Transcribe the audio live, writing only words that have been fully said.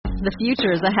The future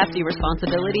is a hefty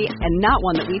responsibility and not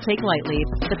one that we take lightly.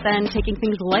 But then taking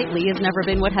things lightly has never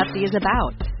been what Hefty is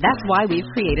about. That's why we've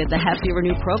created the Hefty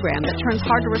Renew program that turns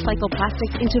hard-to-recycle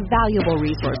plastics into valuable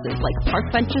resources like park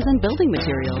benches and building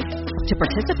materials. To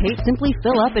participate, simply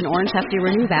fill up an orange Hefty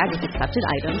Renew bag with accepted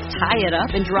items, tie it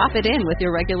up, and drop it in with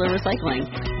your regular recycling.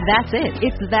 That's it.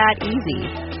 It's that easy.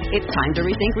 It's time to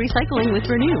rethink recycling with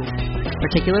Renew.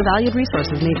 Particular valued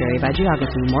resources may vary by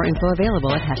geography. More info available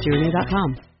at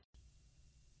heftyrenew.com.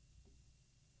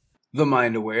 The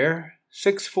Mind Aware,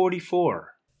 644.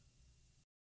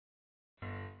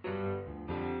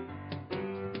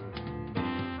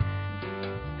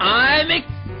 I'm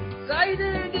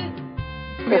excited!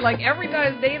 I mean, like every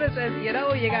time Dana says, you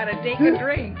gotta take a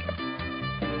drink.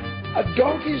 A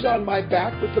donkey's on my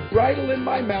back with the bridle in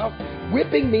my mouth,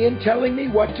 whipping me and telling me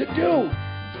what to do.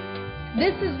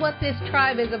 This is what this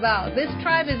tribe is about. This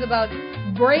tribe is about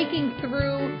breaking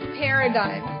through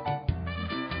paradigms.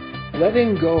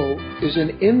 Letting go is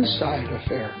an inside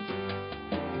affair.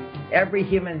 Every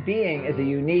human being is a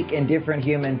unique and different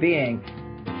human being.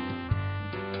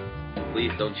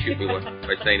 Please don't shoot me if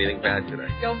I say anything bad today.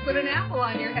 Don't put an apple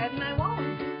on your head and I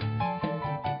won't.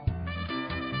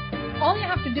 All you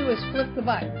have to do is flip the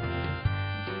button.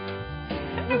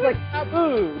 It was like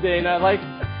taboo, Dana. Like,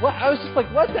 what? I was just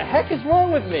like, what the heck is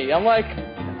wrong with me? I'm like,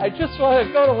 I just want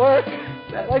to go to work.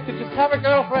 I'd like to just have a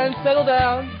girlfriend, settle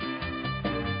down.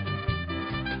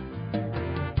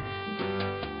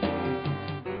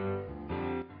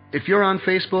 If you're on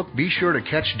Facebook, be sure to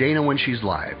catch Dana when she's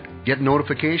live. Get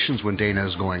notifications when Dana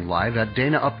is going live at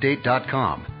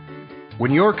DanaUpdate.com.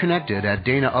 When you're connected at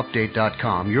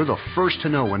DanaUpdate.com, you're the first to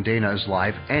know when Dana is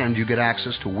live, and you get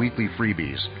access to weekly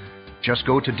freebies. Just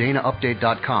go to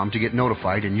DanaUpdate.com to get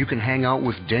notified, and you can hang out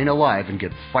with Dana live and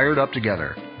get fired up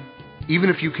together. Even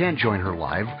if you can't join her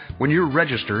live, when you're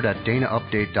registered at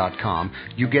DanaUpdate.com,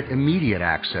 you get immediate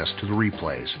access to the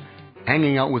replays.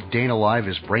 Hanging out with Dana live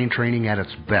is brain training at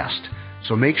its best,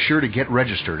 so make sure to get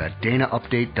registered at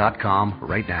DanaUpdate.com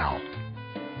right now.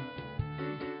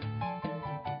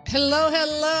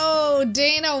 Hello,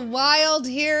 Dana Wilde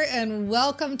here, and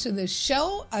welcome to the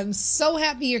show. I'm so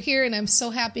happy you're here, and I'm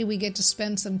so happy we get to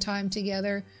spend some time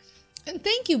together. And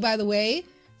thank you, by the way,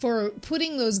 for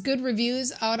putting those good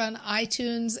reviews out on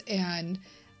iTunes and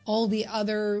all the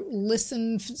other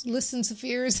listen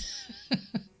spheres.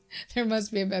 There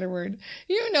must be a better word.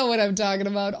 You know what I'm talking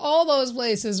about. All those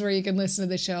places where you can listen to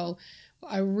the show.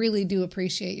 I really do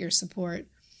appreciate your support.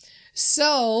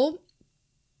 So,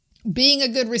 being a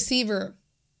good receiver.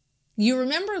 You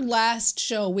remember last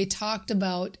show we talked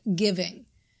about giving.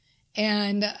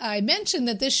 And I mentioned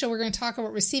that this show we're going to talk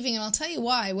about receiving, and I'll tell you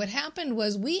why. What happened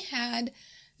was we had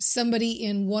somebody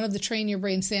in one of the Train Your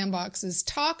Brain sandboxes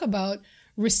talk about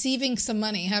receiving some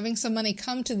money, having some money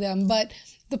come to them, but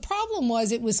the problem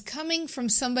was it was coming from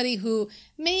somebody who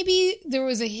maybe there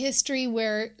was a history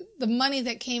where the money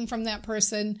that came from that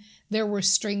person, there were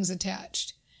strings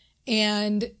attached.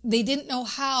 And they didn't know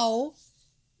how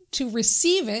to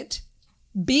receive it,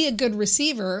 be a good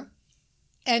receiver,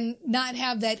 and not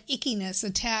have that ickiness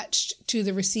attached to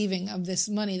the receiving of this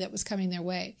money that was coming their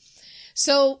way.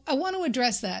 So I want to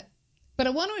address that. But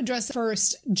I want to address it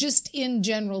first, just in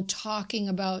general, talking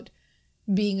about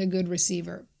being a good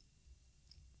receiver.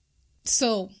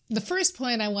 So the first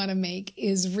point I want to make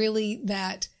is really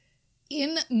that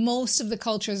in most of the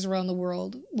cultures around the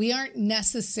world, we aren't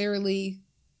necessarily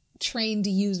trained to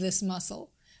use this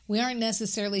muscle. We aren't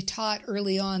necessarily taught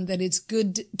early on that it's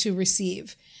good to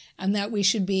receive and that we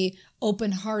should be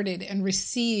open-hearted and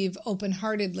receive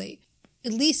open-heartedly.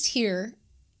 At least here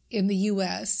in the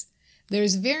U.S.,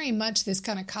 there's very much this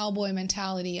kind of cowboy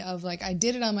mentality of like, I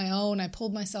did it on my own. I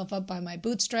pulled myself up by my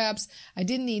bootstraps. I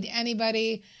didn't need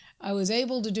anybody. I was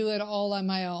able to do it all on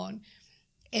my own.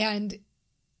 And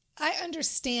I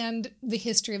understand the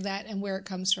history of that and where it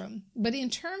comes from. But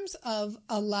in terms of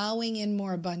allowing in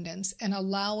more abundance and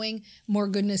allowing more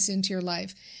goodness into your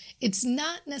life, it's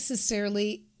not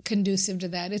necessarily conducive to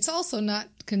that. It's also not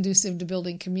conducive to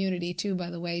building community too, by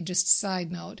the way, just a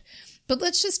side note. But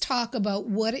let's just talk about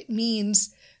what it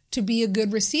means to be a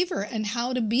good receiver and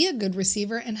how to be a good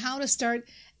receiver and how to start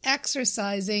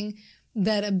exercising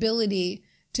that ability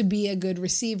to be a good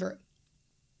receiver.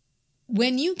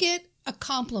 When you get a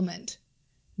compliment,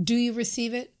 do you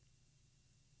receive it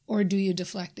or do you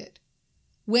deflect it?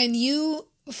 When you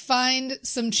find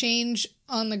some change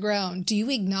on the ground, do you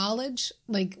acknowledge,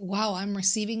 like, wow, I'm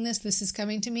receiving this, this is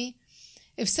coming to me?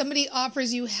 If somebody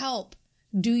offers you help,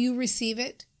 do you receive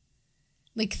it?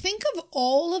 Like, think of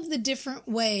all of the different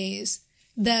ways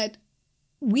that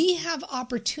we have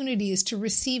opportunities to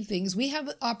receive things. We have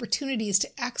opportunities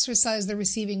to exercise the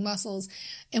receiving muscles,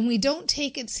 and we don't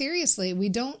take it seriously. We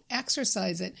don't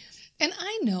exercise it. And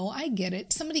I know, I get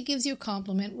it. Somebody gives you a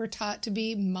compliment. We're taught to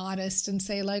be modest and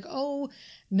say like, oh,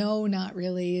 no, not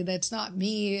really. That's not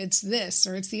me. It's this,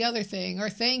 or it's the other thing, or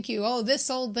thank you. Oh, this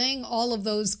old thing, all of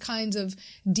those kinds of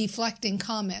deflecting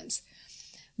comments.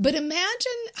 But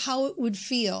imagine how it would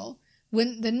feel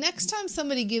when the next time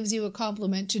somebody gives you a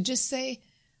compliment to just say,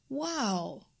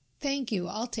 wow, thank you.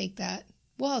 I'll take that.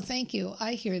 Wow, thank you.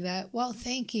 I hear that. Wow,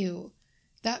 thank you.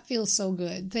 That feels so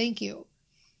good. Thank you.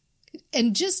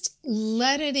 And just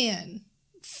let it in.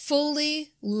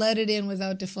 Fully let it in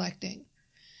without deflecting.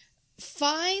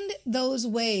 Find those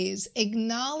ways,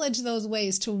 acknowledge those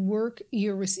ways to work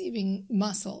your receiving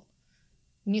muscle.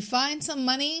 When you find some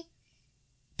money,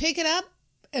 pick it up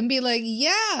and be like,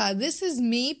 yeah, this is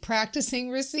me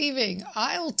practicing receiving.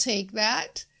 I'll take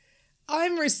that.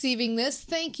 I'm receiving this.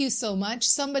 Thank you so much.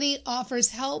 Somebody offers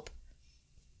help.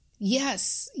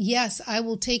 Yes, I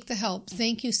will take the help.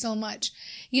 Thank you so much.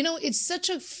 You know, it's such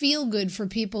a feel good for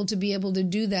people to be able to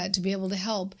do that, to be able to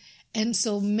help. And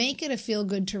so make it a feel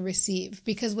good to receive,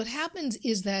 because what happens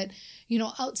is that, you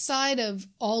know, outside of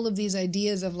all of these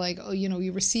ideas of like, oh, you know,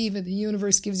 you receive and the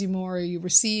universe gives you more, or you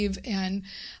receive and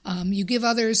you give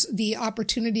others the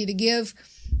opportunity to give.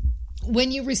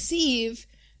 When you receive,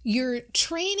 you're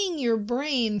training your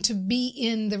brain to be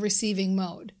in the receiving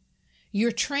mode.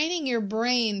 You're training your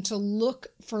brain to look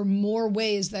for more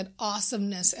ways that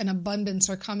awesomeness and abundance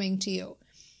are coming to you.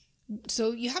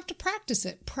 So you have to practice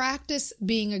it. Practice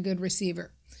being a good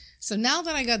receiver. So now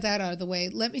that I got that out of the way,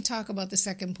 let me talk about the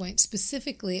second point,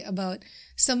 specifically about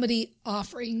somebody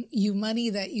offering you money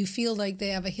that you feel like they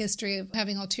have a history of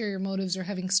having ulterior motives or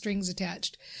having strings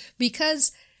attached.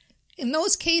 Because in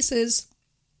those cases,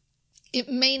 it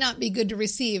may not be good to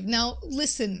receive. Now,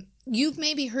 listen, you've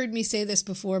maybe heard me say this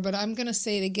before, but I'm going to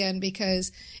say it again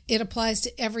because it applies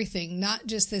to everything, not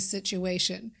just this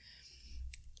situation.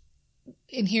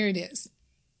 And here it is.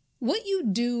 What you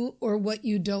do or what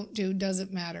you don't do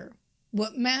doesn't matter.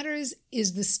 What matters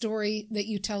is the story that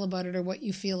you tell about it or what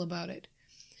you feel about it.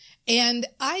 And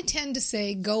I tend to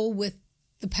say go with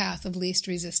the path of least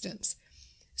resistance.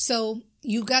 So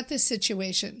you got this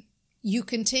situation. You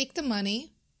can take the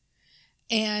money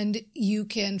and you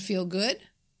can feel good,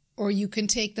 or you can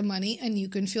take the money and you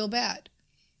can feel bad.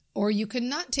 Or you can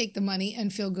not take the money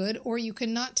and feel good, or you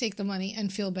can not take the money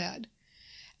and feel bad.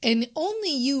 And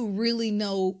only you really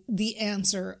know the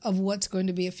answer of what's going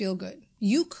to be a feel good.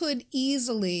 You could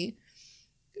easily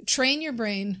train your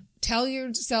brain, tell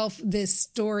yourself this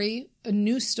story, a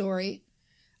new story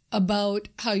about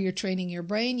how you're training your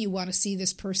brain. You want to see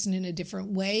this person in a different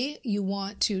way. You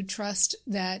want to trust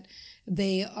that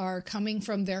they are coming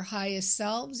from their highest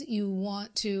selves. You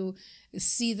want to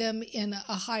see them in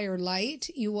a higher light.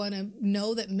 You want to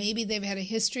know that maybe they've had a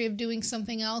history of doing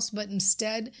something else, but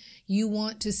instead you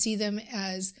want to see them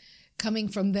as coming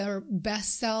from their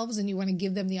best selves, and you want to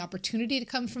give them the opportunity to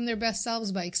come from their best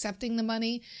selves by accepting the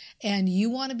money. And you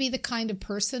want to be the kind of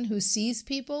person who sees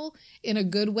people in a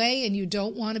good way, and you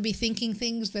don't want to be thinking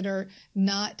things that are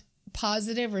not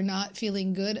positive or not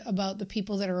feeling good about the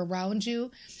people that are around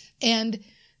you. And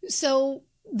so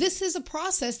this is a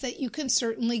process that you can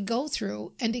certainly go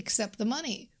through and accept the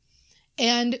money.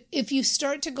 And if you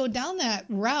start to go down that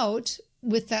route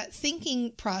with that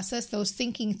thinking process, those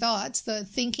thinking thoughts, the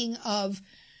thinking of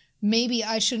maybe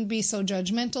I shouldn't be so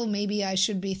judgmental, maybe I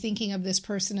should be thinking of this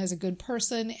person as a good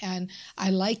person, and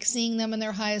I like seeing them in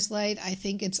their highest light. I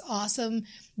think it's awesome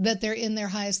that they're in their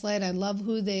highest light. I love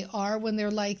who they are when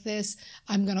they're like this.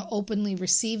 I'm going to openly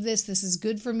receive this. This is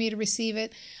good for me to receive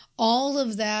it. All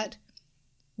of that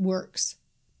works.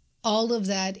 All of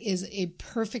that is a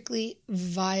perfectly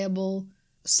viable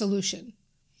solution.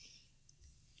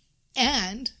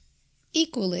 And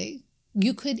equally,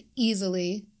 you could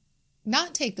easily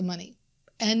not take the money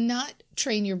and not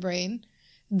train your brain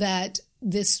that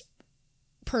this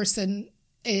person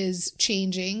is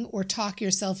changing or talk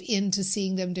yourself into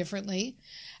seeing them differently.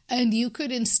 And you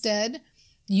could instead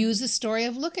use a story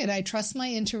of, look, I trust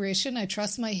my intuition. I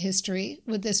trust my history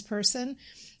with this person.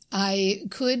 I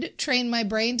could train my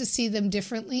brain to see them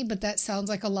differently, but that sounds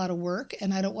like a lot of work,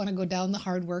 and I don't want to go down the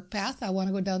hard work path. I want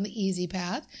to go down the easy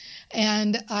path.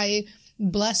 And I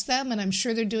bless them, and I'm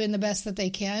sure they're doing the best that they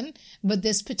can, but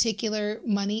this particular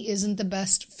money isn't the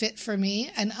best fit for me,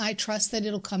 and I trust that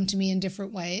it'll come to me in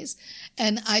different ways.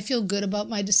 And I feel good about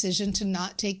my decision to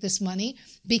not take this money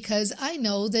because I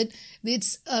know that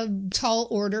it's a tall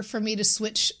order for me to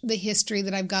switch the history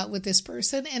that I've got with this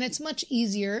person, and it's much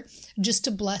easier just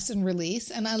to bless and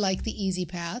release, and I like the easy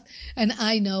path, and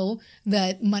I know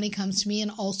that money comes to me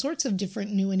in all sorts of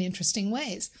different new and interesting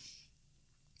ways.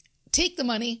 Take the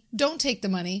money, don't take the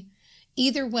money.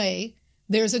 Either way,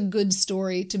 there's a good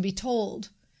story to be told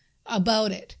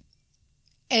about it.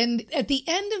 And at the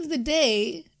end of the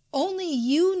day, only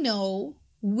you know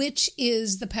which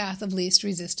is the path of least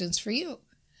resistance for you.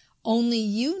 Only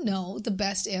you know the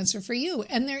best answer for you.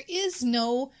 And there is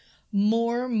no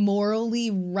more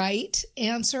morally right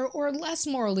answer or less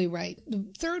morally right. The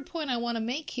third point I want to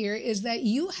make here is that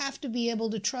you have to be able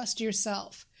to trust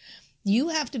yourself. You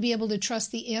have to be able to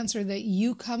trust the answer that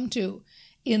you come to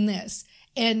in this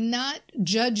and not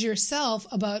judge yourself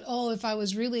about, oh, if I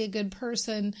was really a good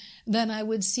person, then I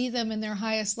would see them in their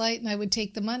highest light and I would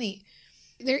take the money.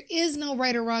 There is no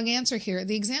right or wrong answer here.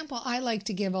 The example I like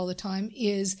to give all the time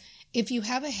is if you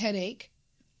have a headache,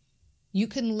 you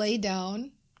can lay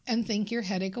down and think your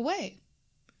headache away.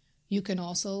 You can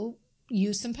also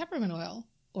use some peppermint oil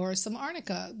or some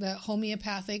arnica, the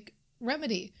homeopathic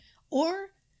remedy, or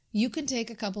you can take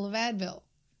a couple of Advil.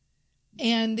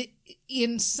 And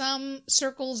in some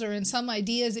circles or in some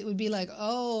ideas, it would be like,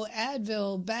 oh,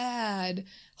 Advil, bad.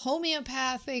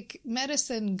 Homeopathic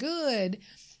medicine, good.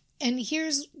 And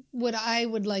here's what I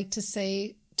would like to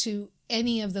say to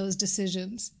any of those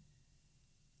decisions.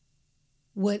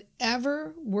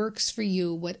 Whatever works for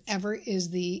you, whatever is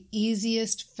the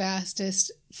easiest,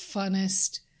 fastest,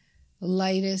 funnest,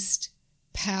 lightest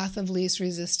path of least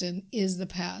resistance is the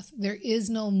path. There is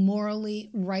no morally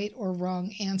right or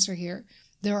wrong answer here.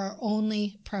 There are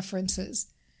only preferences.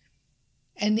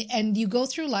 And you go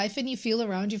through life and you feel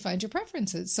around, you find your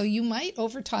preferences. So you might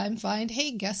over time find,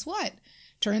 hey, guess what?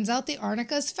 Turns out the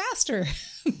arnica is faster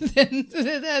than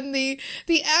the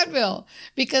Advil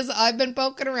because I've been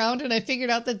poking around and I figured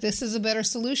out that this is a better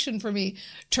solution for me.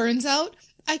 Turns out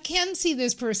I can see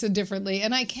this person differently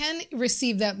and I can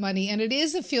receive that money, and it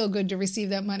is a feel good to receive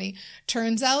that money.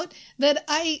 Turns out that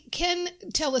I can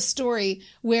tell a story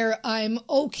where I'm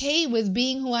okay with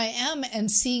being who I am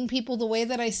and seeing people the way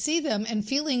that I see them and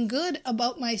feeling good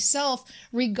about myself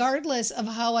regardless of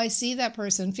how I see that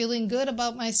person, feeling good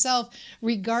about myself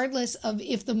regardless of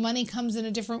if the money comes in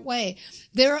a different way.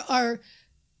 There are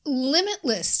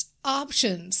limitless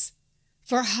options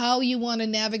for how you want to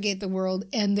navigate the world,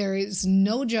 and there is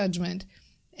no judgment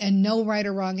and no right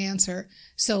or wrong answer.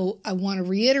 So I want to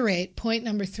reiterate, point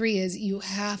number 3 is you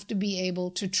have to be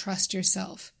able to trust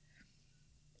yourself.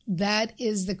 That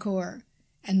is the core,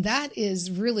 and that is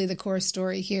really the core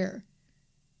story here.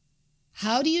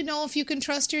 How do you know if you can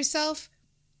trust yourself?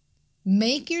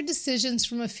 Make your decisions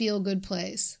from a feel-good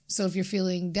place. So if you're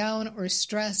feeling down or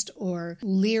stressed or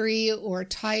leery or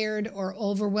tired or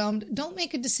overwhelmed, don't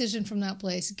make a decision from that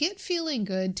place. Get feeling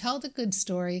good, tell the good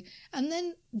story, and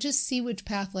then just see which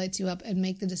path lights you up and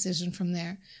make the decision from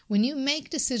there. When you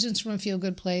make decisions from a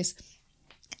feel-good place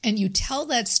and you tell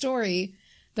that story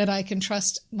that I can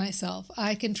trust myself,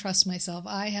 I can trust myself,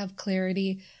 I have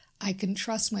clarity, I can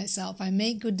trust myself, I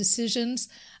make good decisions,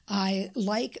 I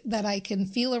like that I can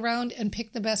feel around and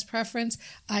pick the best preference.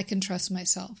 I can trust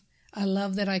myself. I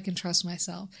love that I can trust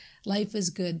myself. Life is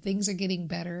good. Things are getting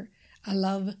better. I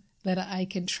love that I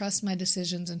can trust my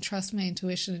decisions and trust my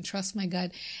intuition and trust my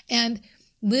gut and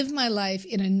live my life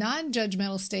in a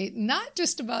non-judgmental state, not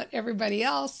just about everybody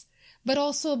else, but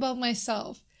also about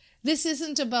myself. This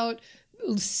isn't about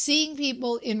seeing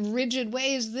people in rigid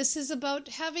ways. This is about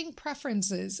having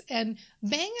preferences and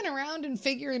banging around and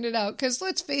figuring it out. Because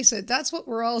let's face it, that's what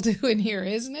we're all doing here,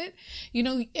 isn't it? You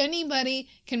know, anybody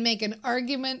can make an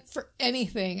argument for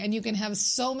anything, and you can have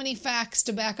so many facts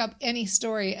to back up any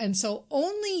story. And so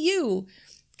only you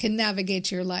can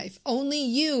navigate your life. Only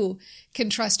you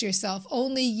can trust yourself.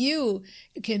 Only you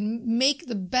can make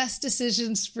the best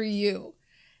decisions for you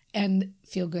and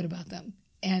feel good about them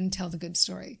and tell the good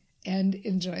story and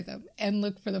enjoy them and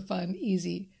look for the fun,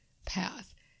 easy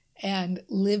path and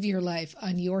live your life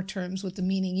on your terms with the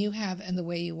meaning you have and the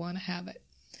way you want to have it.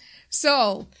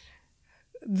 So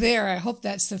there, I hope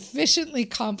that's sufficiently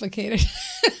complicated.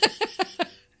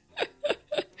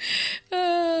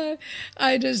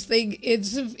 I just think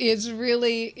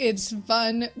it's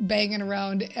fun banging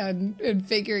around and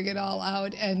figuring it all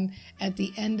out. And at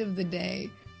the end of the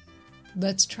day,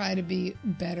 let's try to be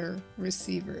better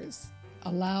receivers.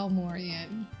 Allow more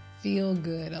in, Feel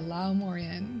good. Allow more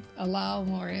in. Allow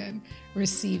more in.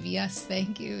 Receive. Yes,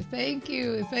 thank you. Thank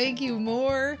you. Thank you.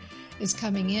 More is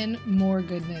coming in. More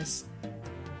goodness.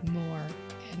 More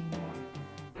and more.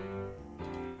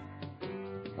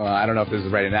 Well, I don't know if this is the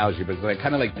right analogy, but it's like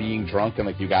kind of like being drunk and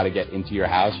like you got to get into your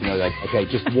house. You know, like, okay,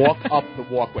 just walk up the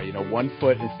walkway, you know, one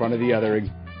foot in front of the other.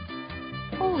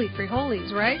 Holy free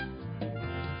holies, right?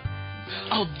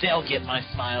 Oh, they'll get my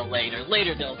smile later.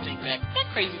 Later they'll think that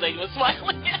crazy lady was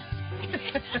smiling at me.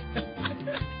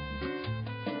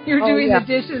 You're doing the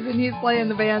dishes and he's playing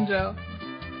the banjo.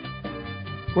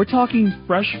 We're talking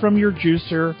fresh from your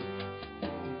juicer.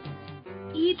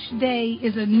 Each day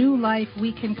is a new life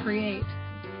we can create.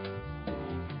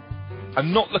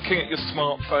 And not looking at your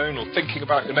smartphone or thinking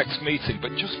about your next meeting,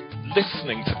 but just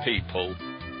listening to people.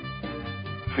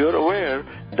 If you're aware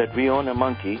that we own a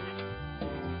monkey.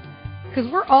 Because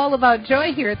we're all about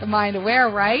joy here at the Mind Aware,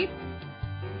 right?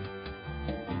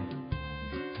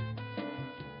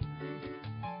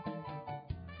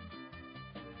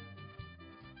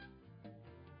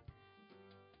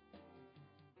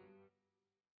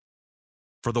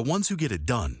 For the ones who get it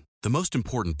done, the most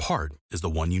important part is the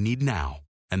one you need now.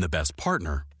 And the best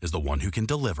partner is the one who can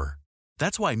deliver.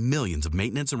 That's why millions of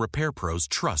maintenance and repair pros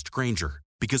trust Grainger,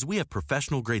 because we have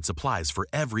professional-grade supplies for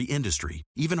every industry,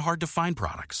 even hard-to-find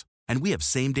products. And we have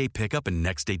same-day pickup and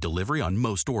next-day delivery on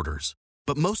most orders.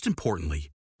 But most importantly,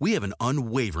 we have an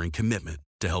unwavering commitment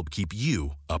to help keep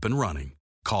you up and running.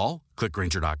 Call, click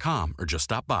Grainger.com, or just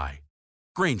stop by.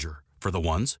 Grainger, for the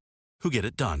ones who get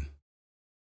it done.